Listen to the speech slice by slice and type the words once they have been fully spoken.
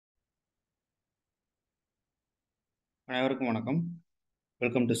அனைவருக்கும் வணக்கம்.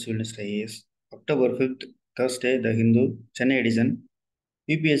 Welcome to CIVILNEST IAS. October 5th Thursday the Hindu Chennai edition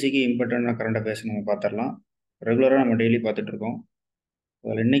யூபிஎஸ்சிக்கு இம்பார்ட்டண்டான கரண்ட் அஃபேர்ஸ் நம்ம பார்த்துடலாம். ரெகுலராக நம்ம டெய்லி பார்த்துட்டு இருக்கோம்.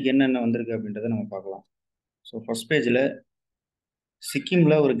 அதில் இன்றைக்கி என்னென்ன வந்திருக்கு அப்படின்றத நம்ம பார்க்கலாம். ஸோ ஃபர்ஸ்ட் பேஜில்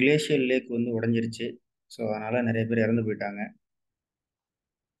சிக்கிமில் ஒரு கிளேஷியல் லேக் வந்து உடஞ்சிருச்சு. ஸோ அதனால் நிறைய பேர் இறந்து போயிட்டாங்க.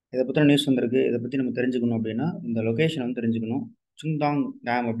 இதை பற்றின நியூஸ் வந்திருக்கு. இதை பற்றி நம்ம தெரிஞ்சுக்கணும் அப்படின்னா இந்த லொக்கேஷன் வந்து தெரிஞ்சுக்கணும். சுங்தாங்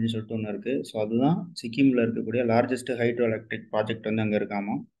டேம் அப்படின்னு சொல்லிட்டு ஒன்று இருக்குது. ஸோ அதுதான் சிக்கிமில் இருக்கக்கூடிய லார்ஜஸ்ட் ஹைட்ரோ எலக்ட்ரிக் ப்ராஜெக்ட் வந்து அங்கே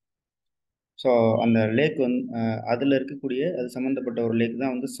இருக்காமா. ஸோ அந்த லேக் வந்து அதில் இருக்கக்கூடிய அது சம்மந்தப்பட்ட ஒரு லேக்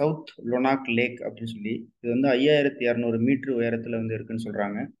தான் வந்து சவுத் லொனாக் லேக் அப்படின்னு சொல்லி, இது வந்து 5200 மீட்டர் உயரத்தில் வந்து இருக்குன்னு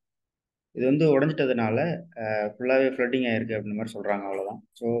சொல்கிறாங்க. இது வந்து உடஞ்சிட்டதுனால ஃபுல்லாகவே ஃப்ளட்டிங் ஆகிருக்கு அப்படின்ற மாதிரி சொல்கிறாங்க. அவ்வளோதான்.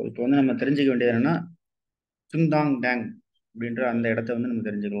 ஸோ இப்போ வந்து நம்ம தெரிஞ்சுக்க வேண்டியது என்னென்னா சுங்தாங் டேங் அப்படின்ற அந்த இடத்த வந்து நம்ம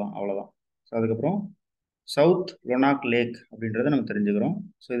தெரிஞ்சுக்கலாம். அவ்வளோதான். ஸோ அதுக்கப்புறம் சவுத் லொனாக் லேக் அப்படின்றத நம்ம தெரிஞ்சுக்கிறோம்.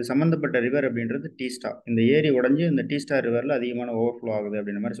 ஸோ இது சம்மந்தப்பட்ட ரிவர் அப்படின்றது டீஸ்டா. இந்த ஏரி உடஞ்சி இந்த டீஸ்டா ரிவரில் அதிகமான ஓவர்ஃப்ளோ ஆகுது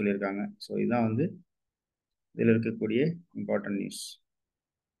அப்படின்ற மாதிரி சொல்லியிருக்காங்க. ஸோ இதுதான் வந்து இதில் இருக்கக்கூடிய இம்பார்ட்டன்ட் நியூஸ்.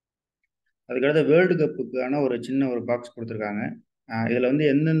 அதுக்கடுத்து வேர்ல்டு கப்புக்கான ஒரு சின்ன ஒரு பாக்ஸ் கொடுத்துருக்காங்க. இதில் வந்து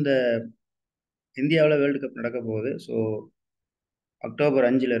எந்தெந்த இந்தியாவில் வேர்ல்டு கப் நடக்க போகுது. ஸோ அக்டோபர்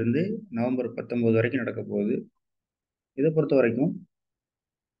 5லேருந்து நவம்பர் 19 வரைக்கும் நடக்க போகுது. இதை பொறுத்த வரைக்கும்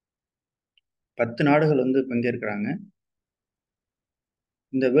 10 நாடுகள் வந்து பங்கேற்கிறாங்க.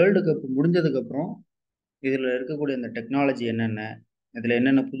 இந்த வேர்ல்டு கப் முடிஞ்சதுக்கப்புறம் இதில் இருக்கக்கூடிய இந்த டெக்னாலஜி என்னென்ன, இதில்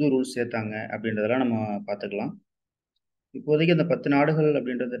என்னென்ன புது ரூல்ஸ் சேர்த்தாங்க அப்படின்றதெல்லாம் நம்ம பார்த்துக்கலாம். இப்போதைக்கு அந்த 10 நாடுகள்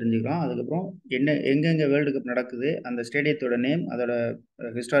அப்படின்றத தெரிஞ்சுக்கலாம். அதுக்கப்புறம் எங்கெங்கே வேர்ல்டு கப் நடக்குது, அந்த ஸ்டேடியத்தோட நேம், அதோட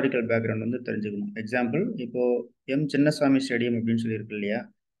ஹிஸ்டாரிக்கல் பேக்ரவுண்ட் வந்து தெரிஞ்சுக்கணும். எக்ஸாம்பிள், இப்போது சின்னசாமி ஸ்டேடியம் அப்படின்னு சொல்லியிருக்கு இல்லையா.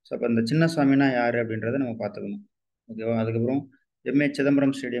 ஸோ அப்போ அந்த சின்னசாமினா யார் அப்படின்றத நம்ம பார்த்துக்கணும். ஓகேவா. அதுக்கப்புறம்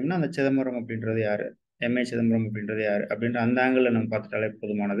சிதம்பரம் ஸ்டேடியம்னா அந்த சிதம்பரம் அப்படின்றது யார், சிதம்பரம் அப்படின்றது யார் அப்படின்ற அந்த ஆங்கிளில் நம்ம பார்த்துட்டாலே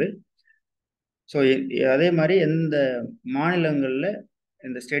போதுமானது. ஸோ அதே மாதிரி எந்த மாநிலங்களில்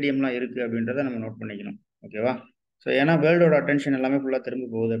இந்த ஸ்டேடியம்லாம் இருக்குது அப்படின்றத நம்ம நோட் பண்ணிக்கணும். ஓகேவா. ஸோ ஏன்னா வேர்ல்டோட அட்டென்ஷன் எல்லாமே ஃபுல்லாக திரும்ப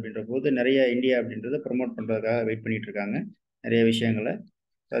போகுது அப்படின்ற போது நிறைய இந்தியா அப்படின்றத ப்ரமோட் பண்ணுறதுக்காக வெயிட் பண்ணிட்டு இருக்காங்க நிறைய விஷயங்களை.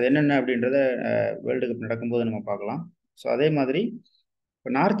 ஸோ அது என்னென்ன அப்படின்றத வேர்ல்டு கப் நடக்கும்போது நம்ம பார்க்கலாம். ஸோ அதே மாதிரி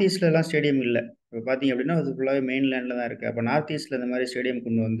இப்போ நார்த் ஈஸ்ட்லலாம் ஸ்டேடியம் இல்லை. இப்போ பார்த்தீங்க அப்படின்னா அது ஃபுல்லாகவே மெயின்லேண்டில் தான் இருக்குது. அப்போ நார்த் ஈஸ்ட்டில் இந்த மாதிரி ஸ்டேடியம்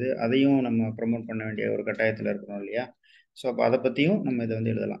கொண்டு வந்து அதையும் நம்ம ப்ரமோட் பண்ண வேண்டிய ஒரு கட்டாயத்தில் இருக்கிறோம் இல்லையா. ஸோ அப்போ அதை பற்றியும் நம்ம இதை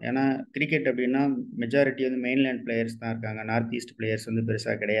வந்து எழுதலாம். ஏன்னா கிரிக்கெட் அப்படின்னா மெஜாரிட்டி வந்து மெயின்லேண்ட் பிளேயர்ஸ் தான் இருக்காங்க. நார்த் ஈஸ்ட் பிளேயர்ஸ் வந்து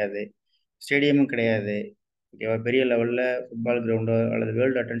பெருசாக கிடையாது, ஸ்டேடியமும் கிடையாது. ஓகேவா. பெரிய லெவலில் ஃபுட்பால் கிரவுண்டோ அல்லது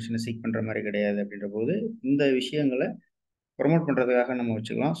வேர்ல்டு அட்டென்ஷனை சீக் பண்ணுற மாதிரி கிடையாது. அப்படின்ற போது இந்த விஷயங்களை ப்ரொமோட் பண்ணுறதுக்காக நம்ம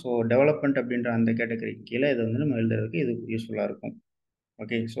வச்சுக்கலாம். ஸோ டெவலப்மெண்ட் அப்படின்ற அந்த கேட்டகரி கீழே இதை வந்து நம்ம எழுதுறதுக்கு இது யூஸ்ஃபுல்லாக இருக்கும்.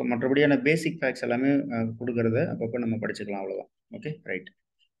 ஓகே. ஸோ மற்றபடியான பேசிக் ஃபேக்ட்ஸ் எல்லாமே கொடுக்குறத அப்பப்போ நம்ம படிச்சுக்கலாம். அவ்வளோதான். Okay, right.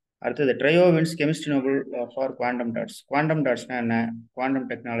 அடுத்தது trio wins chemistry Nobel for quantum dots. Quantum டாட்ஸ்னா என்ன, குவாண்டம்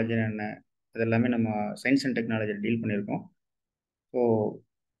டெக்னாலஜினா என்ன, இது எல்லாமே நம்ம சயின்ஸ் அண்ட் டெக்னாலஜி டீல் பண்ணியிருக்கோம். ஸோ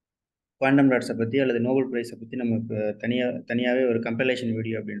குவாண்டம் டாட்ஸை பற்றி அல்லது நோபல் ப்ரைஸை பற்றி நம்ம இப்போ தனியாகவே ஒரு கம்பைலேஷன்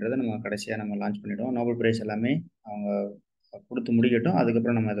வீடியோ அப்படின்றத நம்ம கடைசியாக நம்ம லான்ச் பண்ணிவிடுவோம். நோபல் ப்ரைஸ் எல்லாமே அவங்க கொடுத்து முடிக்கட்டும்,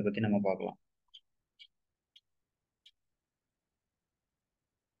 அதுக்கப்புறம் நம்ம அதை பற்றி நம்ம பார்க்கலாம்.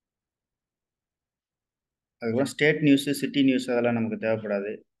 அதுக்கப்புறம் ஸ்டேட் நியூஸு, சிட்டி நியூஸ் அதெல்லாம் நமக்கு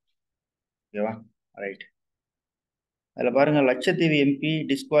தேவைப்படாது. ஓகேவா, ரைட். அதில் பாருங்கள், லட்சத்தீவு எம்பி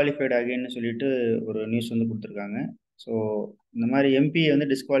டிஸ்குவாலிஃபைடு அகைன்னு சொல்லிட்டு ஒரு நியூஸ் வந்து கொடுத்துருக்காங்க. ஸோ இந்த மாதிரி எம்பி வந்து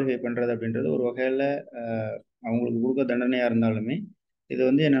டிஸ்குவாலிஃபை பண்ணுறது அப்படின்றது ஒரு வகையில் அவங்களுக்கு கொடுக்க தண்டனையாக இருந்தாலுமே இது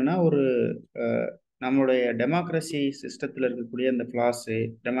வந்து என்னென்னா ஒரு நம்மளுடைய டெமோக்ரஸி சிஸ்டத்தில் இருக்கக்கூடிய அந்த ஃப்ளாஸு,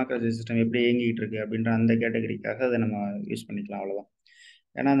 டெமோக்ரஸி சிஸ்டம் எப்படி இயங்கிக்கிட்டு இருக்கு அப்படின்ற அந்த கேட்டகரிக்காக அதை நம்ம யூஸ் பண்ணிக்கலாம். அவ்வளோதான்.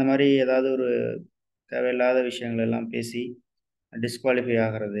 ஏன்னா அந்த மாதிரி ஏதாவது ஒரு தேவையில்லாத விஷயங்கள் எல்லாம் பேசி டிஸ்குவாலிஃபை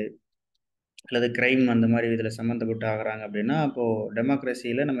ஆகிறது அல்லது கிரைம் அந்த மாதிரி இதில் சம்மந்தப்பட்டு ஆகிறாங்க அப்படின்னா, அப்போது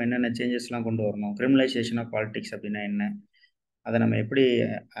டெமோக்ரஸியில் நம்ம என்னென்ன சேஞ்சஸ்லாம் கொண்டு வரணும், கிரிமினலைசேஷன் ஆஃப் பாலிடிக்ஸ் அப்படின்னா என்ன, அதை நம்ம எப்படி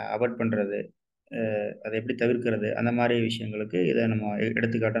அவாய்ட் பண்ணுறது, அதை எப்படி தவிர்க்கிறது, அந்த மாதிரி விஷயங்களுக்கு இதை நம்ம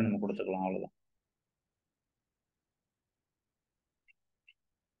எடுத்துக்காட்டாக நம்ம கொடுத்துக்கலாம். அவ்வளோதான்.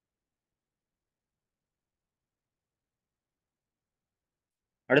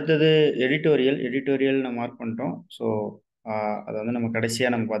 அடுத்தது எடிட்டோரியல் நம்ம மார்க் பண்ணிட்டோம். ஸோ அதை வந்து நம்ம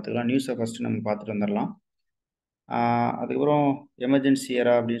கடைசியாக நம்ம பார்த்துக்கலாம். நியூஸை ஃபஸ்ட்டு நம்ம பார்த்துட்டு வந்துடலாம். அதுக்கப்புறம் எமர்ஜென்சி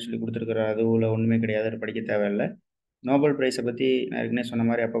இயரா அப்படின்னு சொல்லி கொடுத்துருக்குற அதுவில் ஒன்றுமே கிடையாது, அது படிக்க தேவையில்லை. நோபல் ப்ரைஸை பற்றி நான் ஏற்கனவே சொன்ன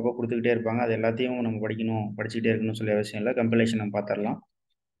மாதிரி அப்பப்போ கொடுத்துக்கிட்டே இருப்பாங்க. அது எல்லாத்தையும் நம்ம படிச்சுக்கிட்டே இருக்கணும்னு சொல்லி அவசியம் இல்லை. கம்பைலேஷன் நம்ம பார்த்துடலாம்.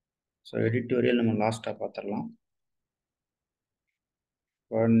 ஸோ எடிட்டோரியல் நம்ம லாஸ்ட்டாக பார்த்துடலாம்.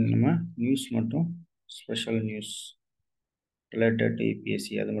 இப்போ நம்ம நியூஸ் மட்டும், special news related to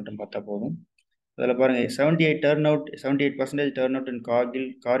UPSC அது மட்டும் பார்த்தா போதும். அதில் பாருங்கள், 78% turn out in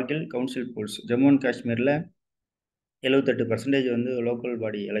Kargil council poles. Jammu and காஷ்மீரில் 78% வந்து லோக்கல்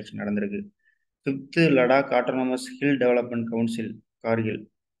பாடி எலெக்ஷன் நடந்திருக்கு. 5th Ladakh autonomous hill development council Kargil.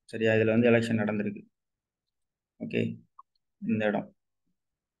 சரியா, இதில் வந்து எலெக்ஷன் நடந்திருக்கு. ஓகே, இந்த இடம்.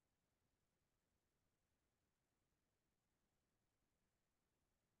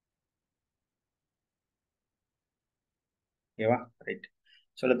 ஓகேவா, ரைட்.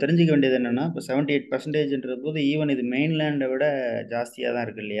 ஸோ அதில் தெரிஞ்சிக்க வேண்டியது என்னென்னா, இப்போ 78%ன்ற போது ஈவன் இது மெயின்லேண்டை விட ஜாஸ்தியாக தான்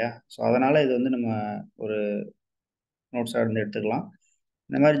இருக்குது இல்லையா? ஸோ அதனால் இது வந்து நம்ம ஒரு நோட்ஸாக இருந்து எடுத்துக்கலாம்.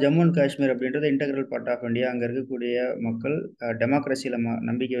 இந்த மாதிரி ஜம்மு அண்ட் காஷ்மீர் அப்படின்றது இன்டெக்ரல் பார்ட் ஆஃப் இந்தியா. அங்கே இருக்கக்கூடிய மக்கள் டெமோக்ரஸியில்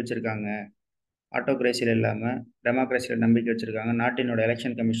நம்பிக்கை வச்சுருக்காங்க. ஆட்டோக்ரேசியில் இல்லாமல் டெமோக்ரஸியில் நம்பிக்கை வச்சுருக்காங்க. நாட்டினோட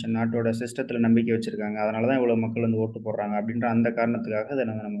எலெக்ஷன் கமிஷன், நாட்டோட சிஸ்டத்தில் நம்பிக்கை வச்சுருக்காங்க. அதனால தான் இவ்வளோ மக்கள் வந்து ஓட்டு போடுறாங்க அப்படின்ற அந்த காரணத்துக்காக அதை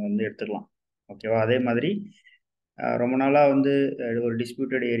நம்ம வந்து எடுத்துக்கலாம். ஓகேவா? அதே மாதிரி ரொம்ப நாளாக வந்து ஒரு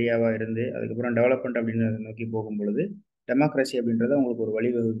டிஸ்பியூட்டட் ஏரியாவாக இருந்து அதுக்கப்புறம் டெவலப்மெண்ட் அப்படின்றத நோக்கி போகும் பொழுது டெமோக்ரஸி அப்படின்றத உங்களுக்கு ஒரு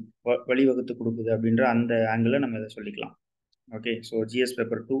வழிவகுத்து கொடுக்குது அப்படின்ற அந்த ஆங்கிளில் நம்ம இதை சொல்லிக்கலாம். Okay, so GS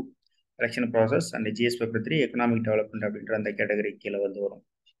paper 2 election process and GS paper 3 economic development அப்படின்ற அந்த கேட்டகரி கீழே வந்து வரும்.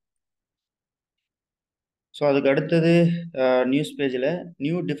 ஸோ அதுக்கு அடுத்தது நியூஸ் பேஜில்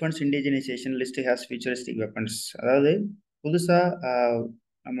new defence indigenisation list has futuristic weapons. அதாவது புதுசாக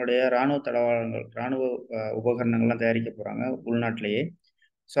நம்மளுடைய இராணுவ தளவாடங்கள், இராணுவ உபகரணங்கள்லாம் தயாரிக்க போகிறாங்க உள்நாட்டிலேயே.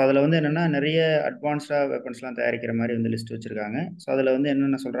 ஸோ அதில் வந்து என்னென்னா நிறைய அட்வான்ஸ்டாக வெப்பன்ஸ்லாம் தயாரிக்கிற மாதிரி வந்து லிஸ்ட் வச்சுருக்காங்க. ஸோ அதில் வந்து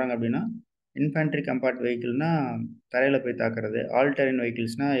என்னென்ன சொல்கிறாங்க அப்படின்னா, இன்ஃபேண்ட்ரி கம்பார்ட் வெஹிக்கிள்னால் தரையில் போய் தாக்குறது, ஆல்டரின்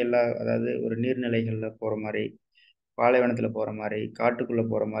வெஹிக்கிள்ஸ்னால் அதாவது ஒரு நீர்நிலைகளில் போகிற மாதிரி, பாலைவனத்தில் போகிற மாதிரி, காட்டுக்குள்ளே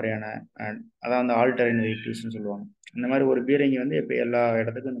போகிற மாதிரியான அதான் வந்து ஆல்டரின் வெஹிக்கிள்ஸ்னு சொல்லுவாங்க. இந்த மாதிரி ஒரு பீரங்கி வந்து இப்போ எல்லா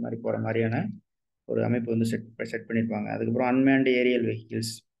இடத்துக்கும் இந்த மாதிரி போகிற மாதிரியான ஒரு அமைப்பு வந்து செட் பண்ணியிருப்பாங்க. அதுக்கப்புறம் அன்மேன்டு ஏரியல்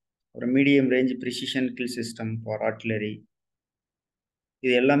வெஹிக்கிள்ஸ், ஒரு medium range precision kill system for artillery,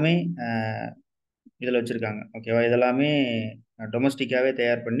 இது எல்லாமே இதில் வச்சுருக்காங்க. ஓகேவா, இதெல்லாமே டொமஸ்டிக்காகவே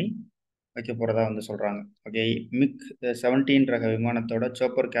தயார் பண்ணி வைக்க போகிறதா வந்து சொல்கிறாங்க. ஓகே, மிக் 17 ரக விமானத்தோட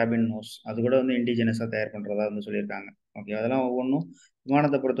சோப்பர் கேபின் நோஸ் அது கூட வந்து இண்டிஜினஸாக தயார் பண்ணுறதா வந்து சொல்லியிருக்காங்க. ஓகே, அதெல்லாம் ஒவ்வொன்றும்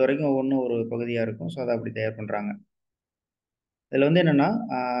விமானத்தை பொறுத்த வரைக்கும் ஒவ்வொன்றும் ஒரு பகுதியாக இருக்கும். ஸோ அதை அப்படி தயார் பண்ணுறாங்க. இதில் வந்து என்னென்னா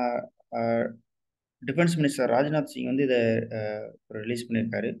டிஃபென்ஸ் மினிஸ்டர் ராஜ்நாத் சிங் வந்து இதை ரிலீஸ்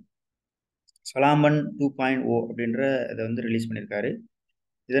பண்ணியிருக்காரு. சலாமன் 2.0 அப்படின்ற இதை வந்து ரிலீஸ் பண்ணியிருக்காரு.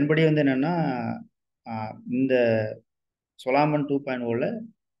 இதன்படி வந்து என்னென்னா இந்த சொலாமன் 2.0ல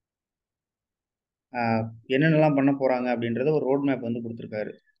என்னென்னலாம் பண்ண போகிறாங்க அப்படின்றத ஒரு ரோட் மேப் வந்து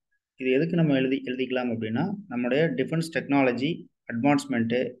கொடுத்துருக்காரு. இது எதுக்கு நம்ம எழுதிக்கலாம் அப்படின்னா, நம்முடைய defence technology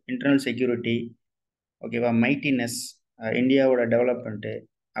advancement, internal security, ஓகேவா, மைட்டினஸ், இந்தியாவோட டெவலப்மெண்ட்டு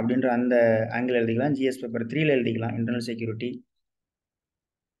அப்படின்ற அந்த ஆங்கிள் எழுதிக்கலாம். ஜிஎஸ் பேப்பர் 3ல எழுதிக்கலாம் இன்டர்னல் செக்யூரிட்டி,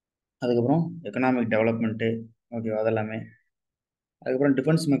 அதுக்கப்புறம் எக்கனாமிக் டெவலப்மெண்ட்டு, ஓகேவா, அதெல்லாமே. அதுக்கப்புறம்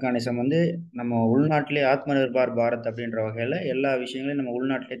டிஃபென்ஸ் மெக்கானிசம் வந்து நம்ம உள்நாட்டிலே ஆத்ம நிர்பார் பாரத் அப்படின்ற வகையில் எல்லா விஷயங்களையும் நம்ம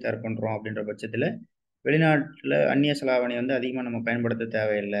உள்நாட்டிலே தயார் பண்ணுறோம் அப்படின்ற பட்சத்தில் வெளிநாட்டில் அந்நிய செலாவணி வந்து அதிகமாக நம்ம பயன்படுத்த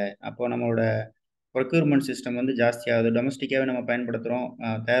தேவையில்லை. அப்போ நம்மளோட ப்ரொக்யூர்மெண்ட் சிஸ்டம் வந்து ஜாஸ்தியாகுது. டொமஸ்டிக்காகவே நம்ம பயன்படுத்துகிறோம்,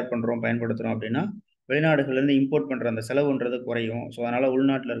 தயார் பண்ணுறோம், பயன்படுத்துகிறோம் அப்படின்னா வெளிநாடுகள்லேருந்து இம்போர்ட் பண்ணுற அந்த செலவுன்றது குறையும். ஸோ அதனால்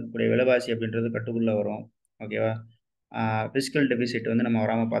உள்நாட்டில் இருக்கக்கூடிய விலைவாசி அப்படின்றது கட்டுக்குள்ளே வரும். ஓகேவா, ஃபிஸ்கல் டெபிசிட் வந்து நம்ம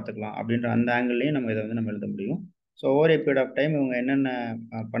வராமல் பார்த்துக்கலாம் அப்படின்ற அந்த ஆங்கிள்லையும் நம்ம இதை வந்து நம்ம எழுத முடியும். So over A period of time இவங்க என்னென்ன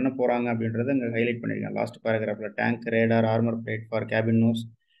பண்ண போகிறாங்க அப்படின்றத இங்கே ஹைலைட் பண்ணியிருக்கேன் last பேராகிராஃபில். Tank, radar, armour plate for cabin nose,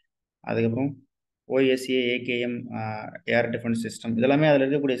 அதுக்கப்புறம் ஓஎஸ்ஏ, ஏகேஎம், ஏர் டிஃபென்ஸ் சிஸ்டம், இதெல்லாமே அதில்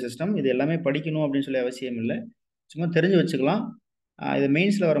இருக்கக்கூடிய சிஸ்டம். இது எல்லாமே படிக்கணும் அப்படின்னு சொல்லி அவசியம் இல்லை, சும்மா தெரிஞ்சு வச்சுக்கலாம். இது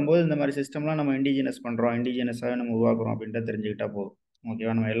மெயின்ஸில் வரும்போது இந்த மாதிரி சிஸ்டம்லாம் நம்ம இண்டிஜினஸ் பண்ணுறோம், இண்டிஜினஸாகவே நம்ம உருவாக்குறோம் அப்படின்றத தெரிஞ்சுக்கிட்டா போதும்.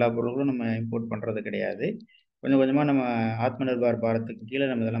 ஓகேவா, நம்ம எல்லா பொருட்களும் நம்ம இம்போர்ட் பண்ணுறது கிடையாது. கொஞ்சம் கொஞ்சமாக நம்ம ஆத்ம நிர்பார் பாரத்துக்கு கீழே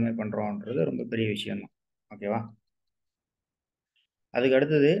நம்ம இதெல்லாமே பண்ணுறோன்றது ரொம்ப பெரிய விஷயம் தான். ஓகேவா, அதுக்கு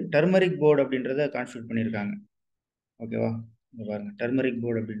அடுத்தது டர்மரிக் போர்டு அப்படின்றத கான்ஸ்டியூட் பண்ணியிருக்காங்க. ஓகேவா, இங்கே பாருங்கள், டர்மரிக்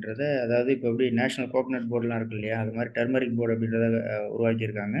போர்டு அப்படின்றத, அதாவது இப்போ எப்படி நேஷனல் கோகனட் போர்டுலாம் இருக்கு இல்லையா, அது மாதிரி டர்மரிக் போர்டு அப்படின்றத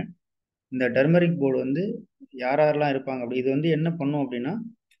உருவாக்கியிருக்காங்க. இந்த டர்மரிக் போர்டு வந்து யாரெல்லாம் இருப்பாங்க அப்படி, இது வந்து என்ன பண்ணும் அப்படின்னா,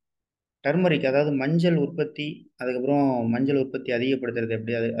 டர்மரிக் அதாவது மஞ்சள் உற்பத்தி, அதுக்கப்புறம் மஞ்சள் உற்பத்தி அதிகப்படுத்துறது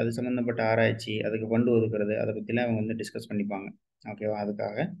எப்படி, அது சம்மந்தப்பட்ட ஆராய்ச்சி, அதுக்கு ஃபண்டு ஒதுக்குறது, அதை பற்றிலாம் அவங்க வந்து டிஸ்கஸ் பண்ணிப்பாங்க. ஓகேவா,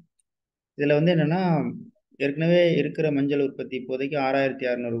 அதுக்காக இதில் வந்து என்னென்னா, ஏற்கனவே இருக்கிற மஞ்சள் உற்பத்தி இப்போதைக்கு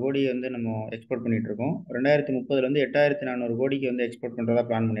 6600 கோடி வந்து நம்ம எக்ஸ்போர்ட் பண்ணிட்டு இருக்கோம். 2030 வந்து 8400 கோடிக்கு வந்து எக்ஸ்போர்ட் பண்ணுறதா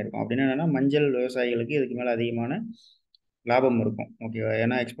பிளான் பண்ணியிருக்கோம். அப்படின்னு என்னென்னா, மஞ்சள் விவசாயிகளுக்கு இதுக்கு மேலே அதிகமான லாபம் இருக்கும். ஓகேவா,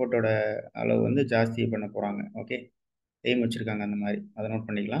 ஏன்னா எக்ஸ்போர்ட்டோட அளவு வந்து ஜாஸ்தி பண்ண போகிறாங்க. ஓகே, எய்ம் வச்சுருக்காங்க அந்த மாதிரி, அதை நோட்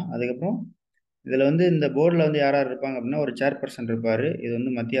பண்ணிக்கலாம். அதுக்கப்புறம் இதில் வந்து இந்த போர்டில் வந்து யார் யார் இருப்பாங்க அப்படின்னா, ஒரு சேர்பர்சன் இருப்பார். இது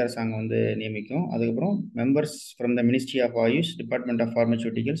வந்து மத்திய அரசாங்கம் வந்து நியமிக்கும். அதுக்கப்புறம் members from the ministry of AYUSH, department of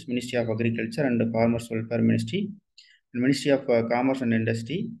pharmaceuticals, ministry of agriculture and farmers welfare ministry, ministry of commerce and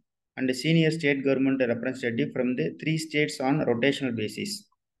industry, and senior state government representative from the 3 states on rotational basis.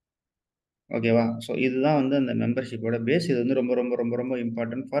 ஓகேவா? So இதுதான் வந்து அந்த மெம்பர்ஷிப்போட base. இது வந்து ரொம்ப ரொம்ப ரொம்ப ரொம்ப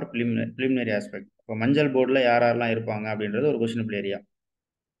இம்பார்ட்டன்ட் ஃபார் பிலிமினரி ஆஸ்பெக்ட். இப்போ மஞ்சள் போர்டுல யார் யாரெல்லாம் இருப்பாங்க அப்படின்றது ஒரு கொஸ்டினபிள் ஏரியா.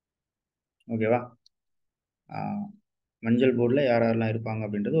 ஓகேவா? ஆ மஞ்சள் போர்டுல யார் யாரெல்லாம் இருப்பாங்க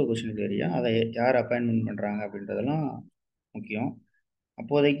அப்படின்றது ஒரு கொஸ்டினபிள் ஏரியா. அதை யார் அப்பாயின்ட்மென்ட் பண்றாங்க அப்படின்றதெல்லாம் முக்கியம்.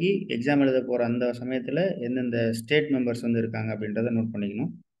 அப்போதைக்கு எக்ஸாம் எழுத போற அந்த சமயத்துல எந்தெந்த ஸ்டேட் மெம்பர்ஸ் வந்து இருக்காங்க அப்படின்றத நோட்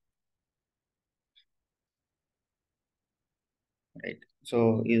பண்ணிக்கணும். ரைட். ஸோ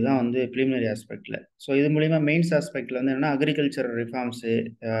இதுதான் வந்து பிலிமினரி ஆஸ்பெக்ட்ல. ஸோ இது மூலியமா மெயின்ஸ் ஆஸ்பெக்ட்ல வந்து என்னன்னா அக்ரிகல்ச்சர் ரிஃபார்ம்ஸு,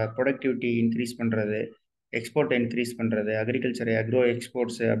 ப்ரொடக்டிவிட்டி இன்க்ரீஸ் பண்றது, எக்ஸ்போர்ட்டை இன்க்ரீஸ் பண்றது, அக்ரிகல்ச்சர் அக்ரோ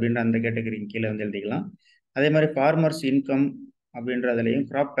எக்ஸ்போர்ட்ஸ் அப்படின்ற அந்த கேட்டகரிக்கு கீழே வந்து எழுதிக்கலாம். அதே மாதிரி ஃபார்மர்ஸ் இன்கம் அப்படின்றதுலையும்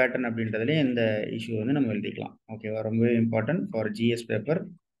கிராப் பேட்டர்ன் அப்படின்றதுலையும் இந்த இஷ்யூ வந்து நம்ம எழுதிக்கலாம். ஓகேவா? ரொம்பவே important for GS paper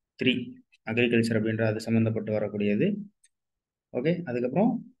 3 agriculture அப்படின்ற அது சம்மந்தப்பட்டு வரக்கூடியது. ஓகே. அதுக்கப்புறம்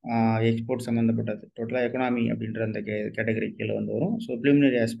எக்ஸ்போர்ட் சம்மந்தப்பட்டது. டோட்டலா எக்கனாமி அப்படின்ற அந்த கேட்டகரி கீழ வந்து வரும். ஸோ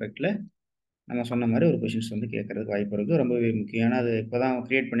பிலிமினரி ஆஸ்பெக்ட்ல நம்ம சொன்ன மாரி ஒரு கொஷின்ஸ் வந்து கேட்கறதுக்கு வாய்ப்பு இருக்கு. ரொம்பவே முக்கியம். ஏன்னா, அது இப்ப தான்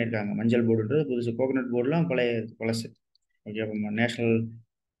கிரியேட் பண்ணியிருக்காங்க. மஞ்சள் போர்டுன்றது புதுசு. கோகனட் போர்டுலாம் பழசு. ஓகே. நேஷனல்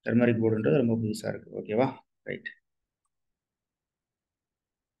டர்மரிக் போர்டுன்றது ரொம்ப புதுசா இருக்கு. ஓகேவா? ரைட்.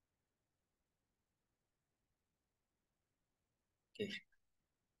 ஓகே.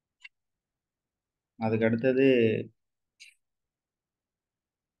 அதுக்கு அடுத்தது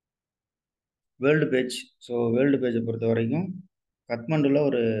வேர்ல்டு பேஜ். ஸோ வேர்ல்டு பேஜ பொறுத்தவரைக்கும் கத்மண்டுல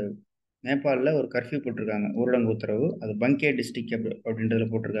ஒரு நேபாளில ஒரு கர்ஃப்யூ போட்டிருக்காங்க. ஊரடங்கு உத்தரவு. அது பங்கே டிஸ்ட்ரிக்ட் அப்படின்றதுல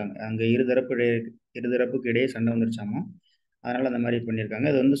போட்டிருக்காங்க. அங்க இருதரப்புக்கு இடையே சண்டை வந்துருச்சாமா. அதனால அந்த மாதிரி பண்ணியிருக்காங்க.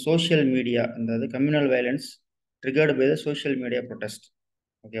 இது வந்து சோஷியல் மீடியா, அதாவது communal violence triggered by the social media protest.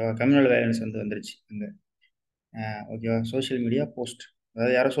 ஓகேவா? கம்யூனல் வயலன்ஸ் வந்து வந்துருச்சு அங்க. ஓகேவா? Social media post.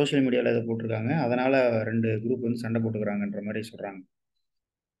 அதாவது யாரோ சோஷியல் மீடியால இதை போட்டிருக்காங்க. அதனால 2 குரூப் வந்து சண்டை போட்டுக்கிறாங்கன்ற மாதிரி சொல்றாங்க.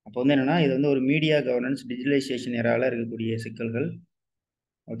 அப்போ வந்து என்னன்னா, இது வந்து ஒரு மீடியா கவர்னன்ஸ் டிஜிட்டலைசேஷன் எரால இருக்கக்கூடிய சிக்கல்கள்.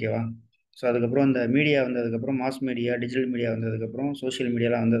 ஓகேவா? ஸோ அதுக்கப்புறம் இந்த மீடியா வந்ததுக்கப்புறம் மாஸ் மீடியா, டிஜிட்டல் மீடியா வந்ததுக்கப்புறம், சோஷியல்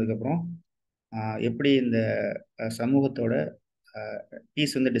மீடியாலாம் வந்ததுக்கப்புறம் எப்படி இந்த சமூகத்தோட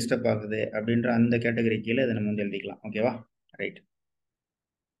பீஸ் வந்து டிஸ்டர்ப் ஆகுது அப்படின்ற அந்த கேட்டகரி கீழே இதை நம்ம வந்து எழுதிக்கலாம். ஓகேவா? ரைட்.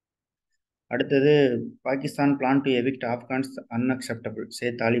 அடுத்தது Pakistan plan to evict Afghans unacceptable சே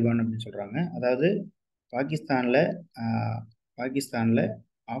தாலிபான் அப்படின்னு சொல்றாங்க. அதாவது பாகிஸ்தான்ல பாகிஸ்தான்ல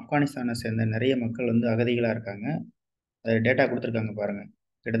ஆப்கானிஸ்தானை சேர்ந்த நிறைய மக்கள் வந்து அகதிகளாக இருக்காங்க. அது டேட்டா கொடுத்துருக்காங்க பாருங்க.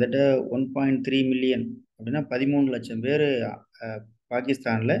 கிட்டத்தட்ட 1.3 மில்லியன் அப்படின்னா 13 லட்சம் பேர்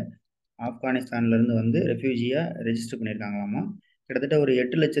பாகிஸ்தானில் ஆப்கானிஸ்தான்லேருந்து வந்து ரெஃப்யூஜியாக ரெஜிஸ்டர் பண்ணியிருக்காங்களாமா. கிட்டத்தட்ட ஒரு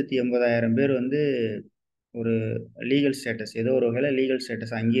 8,80,000 பேர் வந்து ஒரு லீகல் ஸ்டேட்டஸ், ஏதோ ஒரு வகையில் லீகல்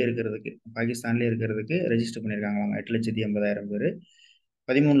ஸ்டேட்டஸ் அங்கேயே இருக்கிறதுக்கு, பாகிஸ்தான்லேயே இருக்கிறதுக்கு ரெஜிஸ்டர் பண்ணியிருக்காங்களாமா. 8,80,000 பேர்.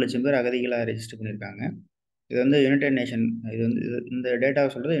 13 லட்சம் பேர் அகதிகளாக ரெஜிஸ்டர் பண்ணியிருக்காங்க. இது வந்து யுனைடெட் நேஷன். இது வந்து இந்த டேட்டாவை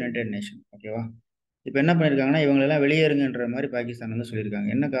சொல்கிறது யுனைடெட் நேஷன். ஓகேவா? இப்போ என்ன பண்ணியிருக்காங்கன்னா, இவங்களெல்லாம் வெளியேறுங்கன்ற மாதிரி பாகிஸ்தான் வந்து சொல்லியிருக்காங்க.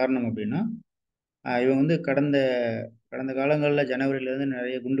 என்ன காரணம் அப்படின்னா, இவங்க வந்து கடந்த கடந்த காலங்களில் ஜனவரியிலேருந்து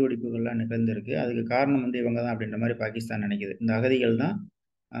நிறைய குண்டு வெடிப்புகள்லாம் நிகழ்ந்திருக்கு. அதுக்கு காரணம் வந்து இவங்க தான் அப்படின்ற மாதிரி பாகிஸ்தான் நினைக்குது. இந்த அகதிகள் தான்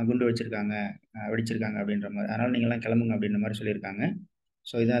குண்டு வச்சிருக்காங்க, வெடிச்சிருக்காங்க அப்படின்ற மாதிரி. அதனால் நீங்கள்லாம் கிளம்புங்க அப்படின்ற மாதிரி சொல்லியிருக்காங்க.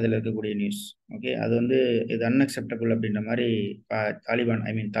 ஸோ இதுதான் அதில் இருக்கக்கூடிய நியூஸ். ஓகே. அது வந்து இது அன்அக்செப்டபிள் அப்படின்ற மாதிரி தாலிபான்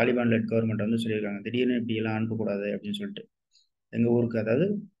தாலிபான் லெட் கவர்மெண்ட் வந்து சொல்லியிருக்காங்க. திடீர்னு இப்படியெல்லாம் அனுப்பக்கூடாது அப்படின்னு சொல்லிட்டு. எங்கள் ஊருக்கு, அதாவது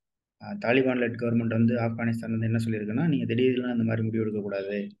தாலிபான் லெட் கவர்மெண்ட் வந்து ஆப்கானிஸ்தான் வந்து என்ன சொல்லியிருக்குன்னா, நீங்கள் திடீர்னு அந்த மாதிரி முடிவு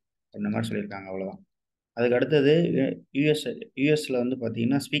எடுக்கக்கூடாது அப்படின்ற மாதிரி சொல்லியிருக்காங்க. அவ்வளோதான். அதுக்கு அடுத்தது யுஎஸ் யுஎஸ்ல வந்து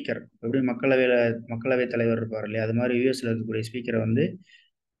பார்த்தீங்கன்னா ஸ்பீக்கர் எப்படி மக்களவைத் தலைவர் இருப்பார் இல்லையா, அது மாதிரி யுஎஸ்ல இருக்கக்கூடிய ஸ்பீக்கரை வந்து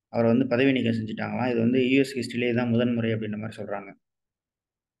அவரை வந்து பதவி நீக்கம் செஞ்சுட்டாங்களாம். இது வந்து யுஎஸ் ஹிஸ்டரியிலே தான் முதன்முறை அப்படின்ற மாதிரி சொல்கிறாங்க.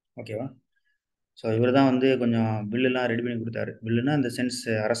 ஓகேவா? ஸோ இவர் தான் வந்து கொஞ்சம் பில்லுலாம் ரெடி பண்ணி கொடுத்தாரு. பில்லுன்னா இந்த சென்ஸ்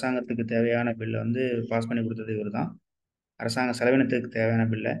அரசாங்கத்துக்கு தேவையான பில்லை வந்து பாஸ் பண்ணி கொடுத்தது இவர் தான். அரசாங்க செலவினத்துக்கு தேவையான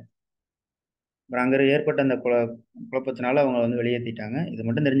பில்லை. அப்புறம் அங்கே ஏற்பட்ட அந்த குழப்பத்தினால அவங்க வந்து வெளியேற்றிட்டாங்க. இது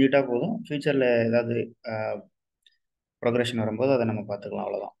மட்டும் தெரிஞ்சுக்கிட்டா போதும். ஃபியூச்சரில் ஏதாவது ப்ரொக்ரெஷன் வரும்போது அதை நம்ம பார்த்துக்கலாம்.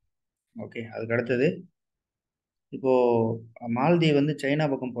 அவ்வளோதான். ஓகே. அதுக்கு அடுத்தது இப்போ மாலத்தீவு வந்து சைனா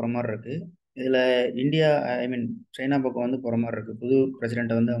பக்கம் போற மாரி இருக்கு. இதுல இந்தியா சைனா பக்கம் வந்து போற மாரி இருக்கு. புது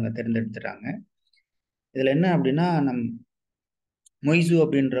பிரசிடெண்ட்ட வந்து அவங்க தேர்ந்தெடுத்துட்டாங்க. இதுல என்ன அப்டின்னா, மொய்சு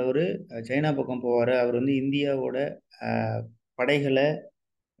அப்படின்றவரு சைனா பக்கம் போவாரு. அவர் வந்து இந்தியாவோட அ படைகள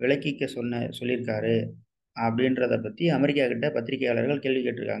விலக்கிக்க சொல்லியிருக்காரு. அப்படின்றத பத்தி அமெரிக்கா கிட்ட பத்திரிகையாளர்கள் கேள்வி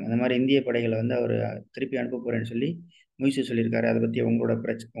கேட்டிருக்காங்க. இந்த மாரி இந்திய படைகள வந்து அவரு திருப்பி அனுப்ப போறேன்னு சொல்லி மொய்சு சொல்லியிருக்காரு. அத பத்தி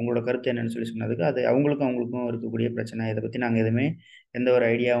உங்களோட கருத்து என்னன்னு சொல்லி சொன்னதுக்கு, அது அவங்களுக்கும் இருக்கக்கூடிய பிரச்சனை. இத பத்தி நாங்க எதுவுமே எந்த ஒரு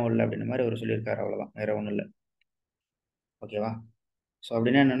ஐடியாவும் இல்ல அப்படின்ற மாரி அவரு சொல்லியிருக்காரு. அவ்வளோதான். வேற ஒண்ணும் இல்ல. ஓகேவா? ஸோ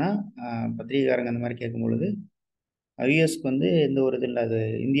அப்படின்னா என்னன்னா, அ பத்திரிகைக்காரங்க அந்த மாரி கேட்கும்பொழுது, யுஎஸ்க்கு வந்து எந்த ஒரு இது இல்ல. அது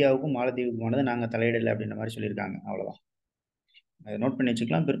இந்தியாவுக்கும் மாலத்தீவுக்குமானது, நாங்க தலையிடல அப்படின்ற மாரி சொல்லியிருக்காங்க. அவ்வளோதான். அத நோட் பண்ணி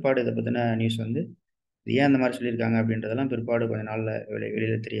வச்சுக்கலாம். பிற்பாடு இத பத்தின நியூஸ் வந்து இது ஏன் அந்த மாதிரி சொல்லியிருக்காங்க அப்படின்றதெல்லாம் பிற்பாடு கொஞ்ச நாளில்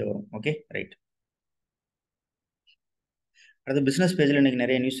வெளியில் தெரிய வரும். Okay, right. அடுத்து பிஸ்னஸ் பேஜில் இன்றைக்கி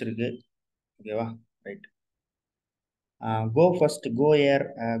நிறைய நியூஸ் இருக்குது. ஓகேவா, ரைட். கோ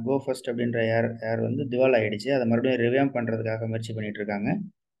ஃபர்ஸ்ட் அப்படின்ற ஏர் வந்து திவால் ஆகிடுச்சு. அதை மறுபடியும் ரிவைம் பண்ணுறதுக்காக முயற்சி பண்ணிகிட்டு இருக்காங்க.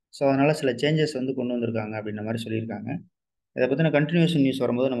 ஸோ அதனால் சில சேஞ்சஸ் வந்து கொண்டு வந்திருக்காங்க அப்படின்ற மாதிரி சொல்லியிருக்காங்க. இதை பற்றின கண்டினியூஷன் நியூஸ்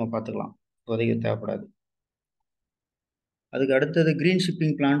வரும்போது நம்ம பார்த்துக்கலாம், இப்போதைக்கு தேவைப்படாது. அதுக்கு அடுத்தது green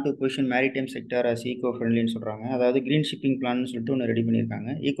shipping plan to position maritime sector as ego ஃப்ரெண்ட்லின்னு சொல்கிறாங்க. அதாவது க்ரீன் ஷிப்பிங் பிளான்னு சொல்லிட்டு ஒன்று ரெடி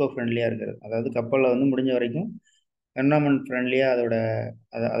பண்ணியிருக்காங்க, ஈகோ ஃப்ரெண்ட்லியாக இருக்கிறது. அதாவது கப்பலில் வந்து முடிஞ்ச வரைக்கும் என்வரான்மெண்ட் ஃப்ரெண்ட்லியாக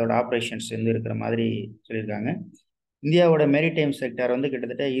அதோட ஆப்ரேஷன்ஸ் வந்து இருக்கிற மாதிரி சொல்லியிருக்காங்க. இந்தியாவோட மேரிடைம் செக்டார் வந்து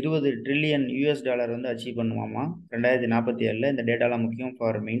கிட்டத்தட்ட $20 ட்ரில்லியன் வந்து அச்சீவ் பண்ணுவாமா 2047. இந்த டேட்டாலாம் முக்கியம்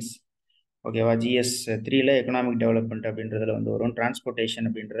ஃபார் மீன்ஸ். ஓகேவா, GS 3ல் எக்கனாமிக் டெவலப்மெண்ட் அப்படின்றதுல வந்து வரும். டிரான்ஸ்போர்ட்டேஷன்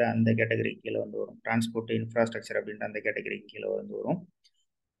அப்படின்ற அந்த கேட்டகரி கீழே வந்து வரும். டிரான்ஸ்போர்ட் இன்ஃப்ராஸ்ட்ரக்சர் அப்படின்ற அந்த கேட்டகரி கீழே வந்து வரும்.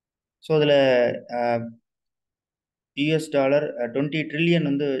 ஸோ அதில் $20 ட்ரில்லியன்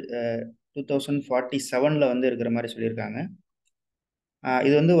வந்து 2047 வந்து இருக்கிற மாதிரி சொல்லியிருக்காங்க.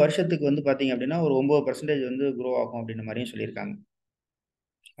 இது வந்து வருஷத்துக்கு வந்து பார்த்தீங்க அப்படின்னா ஒரு 9% வந்து க்ரோ ஆகும் அப்படின்ற மாதிரியும் சொல்லியிருக்காங்க.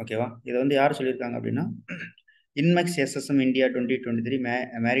 ஓகேவா, இதை வந்து யார் சொல்லியிருக்காங்க அப்படின்னா இன்மெக்ஸ் SSM India 2023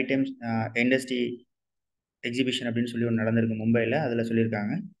 maritime industry exhibition அப்படின்னு சொல்லி ஒன்று நடந்திருக்கு மும்பையில். அதில்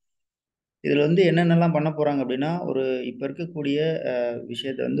சொல்லியிருக்காங்க. இதில் வந்து என்னென்னலாம் பண்ண போகிறாங்க அப்படின்னா, இப்போ இருக்கக்கூடிய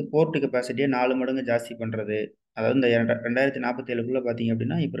விஷயத்தை வந்து போர்ட் கெப்பாசிட்டியை 4 மடங்கு ஜாஸ்தி பண்ணுறது. அதாவது இந்த 2047 பார்த்தீங்க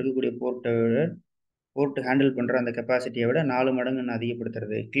அப்படின்னா இப்போ இருக்கக்கூடிய போர்ட் ஹேண்டில் பண்ணுற அந்த கெப்பாசிட்டியை விட 4 மடங்குன்னு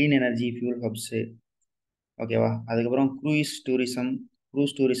அதிகப்படுத்துறது. Clean energy fuel hubs. ஓகேவா, அதுக்கப்புறம் cruise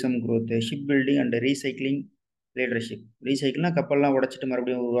tourism growth, ship building and recycling leadership. ரீசைக்கிள்னா கப்பல்லாம் உடைச்சிட்டு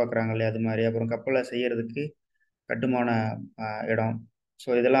மறுபடியும் உருவாக்குறாங்க இல்லையா, அது மாதிரி. அப்புறம் கப்பலை செய்யறதுக்கு கட்டுமான இடம். ஸோ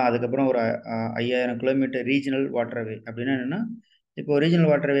இதெல்லாம் அதுக்கப்புறம் ஒரு 5000 கிலோமீட்டர் ரீஜனல் வாட்டர்வே. அப்படின்னா என்னென்னா, இப்போ ரீஜனல்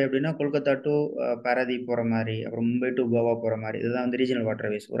வாட்டர்வே அப்படின்னா கொல்கத்தா டு பாராதீப் போகிற மாதிரி, அப்புறம் மும்பை டு கோவா போகிற மாதிரி, இதுதான் வந்து ரீஜனல்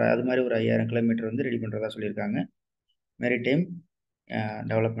வாட்டர்வேஸ். அது மாதிரி ஒரு 5000 கிலோமீட்டர் வந்து ரெடி பண்ணுறதா சொல்லியிருக்காங்க மேரிடைம்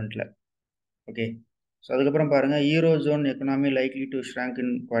டெவலப்மெண்ட்டில். ஓகே, ஸோ அதுக்கப்புறம் பாருங்கள், euro zone economy likely to ஷ்ராங்க்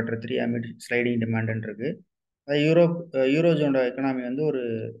in Q3 AMET sliding demand இருக்கு. அது யூரோ ஜோனோட எக்கனாமி வந்து ஒரு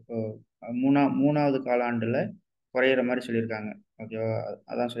மூணாவது காலாண்டில் குறையிற மாதிரி சொல்லியிருக்காங்க. ஓகேவா,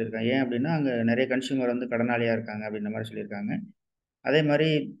 அதான் சொல்லியிருக்காங்க. ஏன் அப்படின்னா அங்கே நிறைய கன்சியூமர் வந்து கடனாளியாக இருக்காங்க அப்படின்ற மாதிரி சொல்லியிருக்காங்க. அதே மாதிரி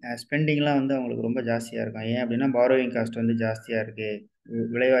ஸ்பெண்டிங்லாம் வந்து அவங்களுக்கு ரொம்ப ஜாஸ்தியாக இருக்கும். ஏன் அப்படின்னா பாரோயிங் காஸ்ட் வந்து ஜாஸ்தியாக இருக்குது,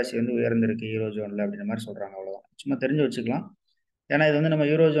 விலைவாசி வந்து உயர்ந்திருக்கு யூரோ ஜோனில் அப்படின்ற மாதிரி சொல்கிறாங்க. அவ்வளோதான், சும்மா தெரிஞ்சு வச்சுக்கலாம். ஏன்னா இது வந்து நம்ம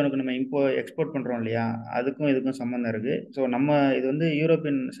யூரோ ஜோனுக்கு நம்ம எக்ஸ்போர்ட் பண்ணுறோம் இல்லையா, அதுக்கும் இதுக்கும் சம்மந்தம் இருக்குது. ஸோ இது வந்து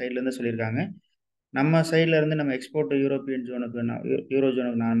யூரோப்பியன் சைட்லேருந்து சொல்லியிருக்காங்க. நம்ம சைடில் இருந்து நம்ம எக்ஸ்போர்ட் யூரோப்பியன் ஜோனுக்கு யூரோ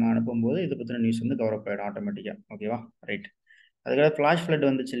ஜோனுக்கு நம்ம அனுப்பும்போது இதை பற்றின நியூஸ் வந்து கவர் அப் ஆகிடும் ஆட்டோமேட்டிக்காக. ஓகேவா, ரைட். அதுக்காக ஃப்ளாஷ் ஃப்ளட்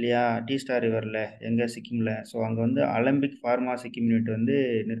வந்துச்சு இல்லையா டீ ஸ்டார் ரிவரில், எங்கே சிக்கிமில். ஸோ அங்கே வந்து அலம்பிக் ஃபார்மா சிக்கிம் யூனிட் வந்து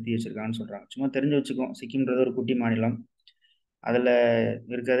நிறுத்தி வச்சுருக்காங்கன்னு சொல்கிறாங்க. சும்மா தெரிஞ்சு வச்சுக்கோம், சிக்கிம்ன்றது ஒரு குட்டி மாநிலம். அதில்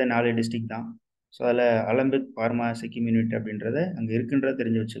இருக்கிறதே 4 டிஸ்ட்ரிக்ட் தான். ஸோ அதில் அலம்பிக் ஃபார்மா சிக்கிம் யூனிட் அப்படின்றத அங்கே இருக்குன்றத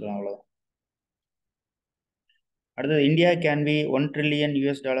தெரிஞ்சு வச்சுக்கலாம், அவ்வளோதான். அடுத்தது India can be $1 trillion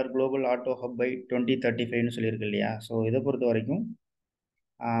global auto hub by 2035 சொல்லியிருக்கு இல்லையா. ஸோ இதை பொறுத்த வரைக்கும்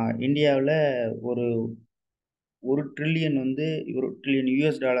இந்தியாவில் $1 ட்ரில்லியன்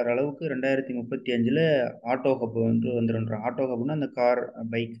அளவுக்கு 2035 ஆட்டோ ஹப் வந்து வந்துடுன்றாங்க. ஆட்டோ ஹப்னா அந்த கார்,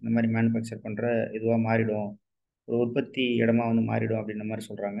 பைக் இந்த மாதிரி மேனுஃபேக்சர் பண்ணுற இதுவாக மாறிடும், ஒரு உற்பத்தி இடமா வந்து மாறிடும் அப்படின்ற மாதிரி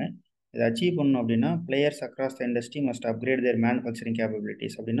சொல்கிறாங்க. இதை அச்சீவ் பண்ணணும் அப்படின்னா players across the industry must upgrade there manufacturing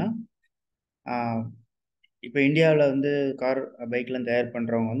capabilities. அப்படின்னா இப்போ இந்தியாவில் வந்து கார், பைக்லாம் தயார்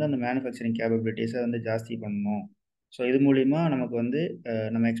பண்ணுறவங்க வந்து அந்த மேனுஃபேக்சரிங் கேப்பபிலிட்டிஸை வந்து ஜாஸ்தி பண்ணணும். ஸோ இது மூலிமா நமக்கு வந்து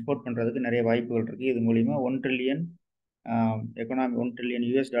நம்ம எக்ஸ்போர்ட் பண்ணுறதுக்கு நிறைய வாய்ப்புகள் இருக்குது. இது மூலிமா $1 ட்ரில்லியன் எக்கனாமி $1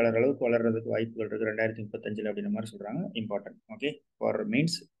 ட்ரில்லியன் அளவுக்கு வளர்கிறதுக்கு வாய்ப்புகள் இருக்குது 2035 அப்படின்ற மாதிரி சொல்கிறாங்க. Important. Okay, for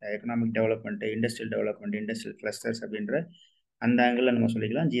means economic development, industrial development, industrial clusters அப்படின்ற அந்த ஆங்கிளில் நம்ம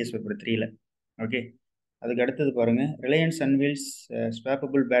சொல்லிக்கலாம் GS பேப்பர் 3ல். ஓகே, அதுக்கு அடுத்தது பாருங்கள், Reliance அன்வீல்ஸ்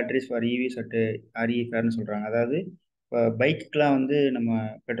swappable batteries for EVs at RE-ஃபேர்னு சொல்கிறாங்க. அதாவது இப்போ பைக்குக்கெலாம் வந்து நம்ம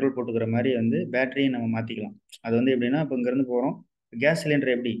பெட்ரோல் போட்டுக்கிற மாதிரி வந்து பேட்டரியும் நம்ம மாற்றிக்கலாம். அது வந்து எப்படின்னா, இப்போ இங்கேருந்து போகிறோம், கேஸ்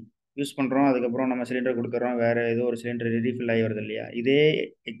சிலிண்டர் எப்படி யூஸ் பண்ணுறோம், அதுக்கப்புறம் நம்ம சிலிண்டர் கொடுத்துட்றோம், வேறு ஏதோ ஒரு சிலிண்டர் ரீஃபில் ஆகி வருது இல்லையா, இதே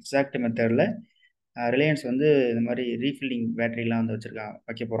எக்ஸாக்ட் மெத்தடில் ரிலையன்ஸ் வந்து இந்த மாதிரி ரீஃபில்லிங் பேட்டரிலாம் வந்து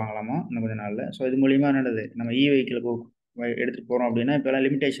வைக்க போகிறாங்களாமா இன்னும் கொஞ்சம் நாளில். ஸோ இது மூலிமா என்னது, நம்ம வெஹிக்கிளுக்கு எடுத்துகிட்டு போகிறோம் அப்படின்னா இப்போலாம்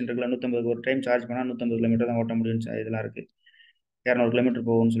லிமிடேஷன் இருக்குல்ல, 150 ஒரு டைம் சார்ஜ் பண்ணால் 150 கிலோமீட்டர் தான் ஓட்ட முடியும், இதெல்லாம் இருக்குது. 200 கிலோமீட்டர்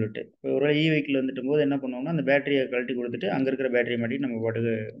போகும்னு சொல்லிட்டு. இப்போ ஒரு வெஹிக்கிள் வந்துட்டு போது என்ன பண்ணுவோம்னா அந்த பேட்டரியை கழட்டி கொடுத்துட்டு அங்கே இருக்கிற பேட்டரியை மாட்டி நம்ம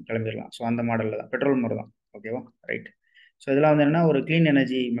பாட்டுக்கு கிளம்பிடலாம். ஸோ அந்த மாடலில் தான், பெட்ரோல் மாதிரி தான். ஓகேவா, ரைட். ஸோ இதெல்லாம் வந்து என்னென்னா ஒரு க்ளீன்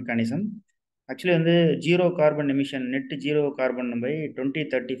எனர்ஜி மெக்கானிசம். ஆக்சுவலி வந்து நெட் ஜீரோ கார்பன் பை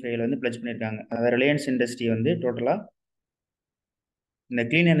 2035 வந்து பிளட்ஜ் பண்ணியிருக்காங்க. அதாவது ரிலையன்ஸ் இண்டஸ்ட்ரி வந்து டோட்டலாக இந்த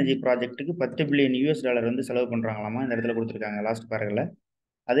க்ளீன் எனர்ஜி ப்ராஜெக்ட்டுக்கு $10 பில்லியன் வந்து செலவு பண்ணுறாங்களாமா, இந்த இடத்துல கொடுத்துருக்காங்க லாஸ்ட் பேரகில்.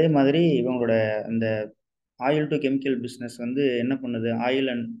 அதே மாதிரி இவங்களோட அந்த ஆயில் டு கெமிக்கல் பிஸ்னஸ் வந்து என்ன பண்ணுது,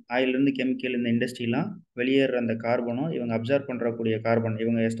 ஆயிலிருந்து கெமிக்கல் இந்த இண்டஸ்ட்ரிலாம் வெளியேற அந்த கார்பனும் இவங்க அப்சர்வ் பண்ணுறக்கூடிய கார்பன்,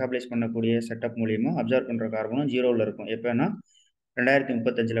 இவங்க எஸ்டாப்ளிஷ் பண்ணக்கூடிய செட்டப் மூலியமாக அப்சர்வ் பண்ணுற கார்பனும் ஜீரோவில் இருக்கும். எப்போனா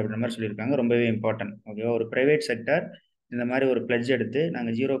 2035 அப்படின்ற மாதிரி சொல்லியிருக்காங்க. ரொம்பவே இம்பார்ட்டன்ட். ஓகேவா? ஒரு ப்ரைவேட் செக்டர் இந்த மாதிரி ஒரு பிளட்ஜ் எடுத்து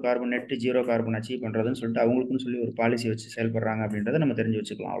நாங்கள் zero carbon net zero carbon achieve பண்ணுறதுன்னு சொல்லிட்டு அவங்களுக்குன்னு சொல்லி ஒரு பாலிசி வச்சு செயல்படுறாங்க அப்படின்றத நம்ம தெரிஞ்சு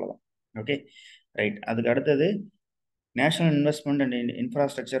வச்சுக்கலாம். அவ்வளோதான். Okay, right. அதுக்கு அடுத்தது national investment and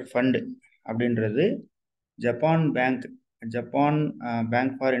infrastructure fund அப்படின்றது Japan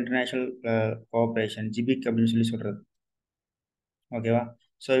bank for international cooperation, ஜிபிக் அப்படின்னு சொல்லி சொல்கிறது. ஓகேவா?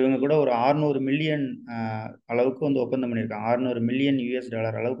 ஸோ இவங்க கூட ஒரு 600 மில்லியன் அளவுக்கு வந்து ஒப்பந்தம் பண்ணியிருக்காங்க. 600 மில்லியன்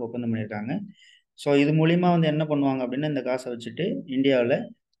டாலர் அளவுக்கு ஒப்பந்தம் பண்ணியிருக்காங்க. ஸோ இது மூலிமா வந்து என்ன பண்ணுவாங்க அப்படின்னா, இந்த காசை வச்சுட்டு இந்தியாவில்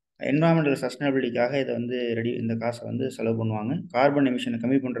என்வரான்மெண்டல் சஸ்டைனபிலிட்டிக்காக இதை வந்து இந்த காசை வந்து செலவு பண்ணுவாங்க. கார்பன் எமிஷனை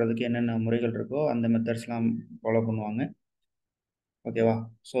கம்மி பண்ணுறதுக்கு என்னென்ன முறைகள் இருக்கோ அந்த மெத்தட்ஸ்லாம் ஃபாலோ பண்ணுவாங்க. ஓகேவா?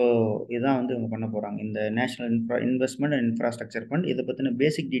 ஸோ இதுதான் வந்து இவங்க பண்ண போகிறாங்க. இந்த national investment and infrastructure fund இதை பற்றின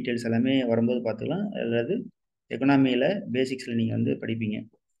பேசிக் டீட்டெயில்ஸ் எல்லாமே வரும்போது பார்த்துக்கலாம். அதாவது எக்கனாமியில் பேசிக்ஸில் நீங்கள் வந்து படிப்பீங்க.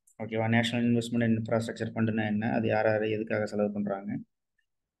 ஓகேவா? நேஷனல் இன்வெஸ்ட்மெண்ட் அண்ட் இன்ஃப்ராஸ்ட்ரக்சர் ஃபண்டுனா என்ன, அது யார் எதுக்காக செலவு பண்ணுறாங்க,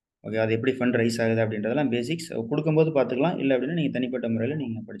 ஓகே, அது எப்படி ஃபண்ட் ரைஸ் ஆகுது அப்படின்றதெல்லாம் பேசிக்ஸ் கொடுக்கும்போது பார்த்துக்கலாம். இல்லை அப்படின்னா நீங்கள் தனிப்பட்ட முறையில்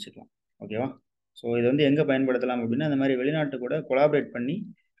நீங்கள் படிச்சுக்கலாம். ஓகேவா? ஸோ இது வந்து எங்கே பயன்படுத்தலாம் அப்படின்னா, அந்த மாதிரி வெளிநாட்டு கூட கொலாபரேட் பண்ணி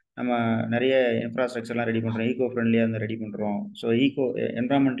நம்ம நிறைய இன்ஃப்ராஸ்ட்ரக்சர்லாம் ரெடி பண்ணுறோம். ஈகோ ஃப்ரெண்ட்லியாக வந்து ரெடி பண்ணுறோம். ஸோ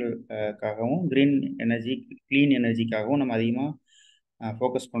என்வரான்மெண்டலுக்காகவும் க்ரீன் எனர்ஜி க்ளீன் எனர்ஜிக்காகவும் நம்ம அதிகமாக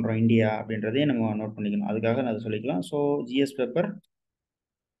ஃபோக்கஸ் பண்ணுறோம் இந்தியா அப்படின்றதையும் நம்ம நோட் பண்ணிக்கணும். அதுக்காக நான் அதை சொல்லிக்கலாம். ஸோ ஜிஎஸ் பேப்பர்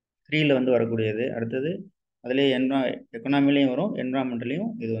 3ல் வந்து வரக்கூடியது. அடுத்தது அதிலே எக்கனாமிலையும் வரும்,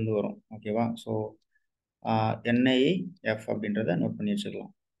 என்வரான்மெண்ட்லேயும் இது வந்து வரும். ஓகேவா? ஸோ NIF அப்படின்றத நோட் பண்ணி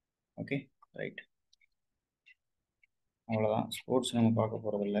வச்சுக்கலாம். Okay, right. அவ்வளோதான். ஸ்போர்ட்ஸ் நம்ம பார்க்க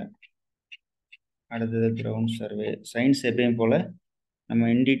போகிறதில்ல. அடுத்தது கிரவுண்ட் சர்வே. சயின்ஸ் எப்பயும் போல் நம்ம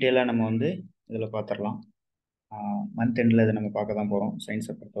இன் டீட்டெயிலாக நம்ம வந்து இதில் பார்த்துடலாம். மந்த் எண்டில் இதை நம்ம பார்க்க தான் போகிறோம்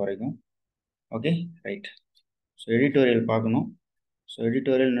சயின்ஸை பொறுத்த வரைக்கும். Okay, right. ஸோ எடிட்டோரியல் பார்க்கணும். ஸோ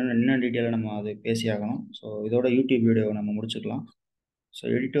எடிட்டோரியல் இன்னும் டீட்டெயிலாக நம்ம அது பேசியாகணும். ஸோ இதோட யூடியூப் வீடியோவை நம்ம முடிச்சுக்கலாம். ஸோ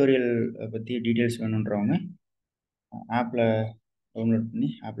எடிட்டோரியல் பற்றி டீட்டெயில்ஸ் வேணுன்றவங்க ஆப்பில் டவுன்லோட் பண்ணி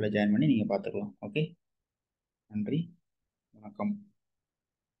ஆப்பில் ஜாயின் பண்ணி நீங்கள் பார்த்துக்கலாம். ஓகே, நன்றி, வணக்கம்.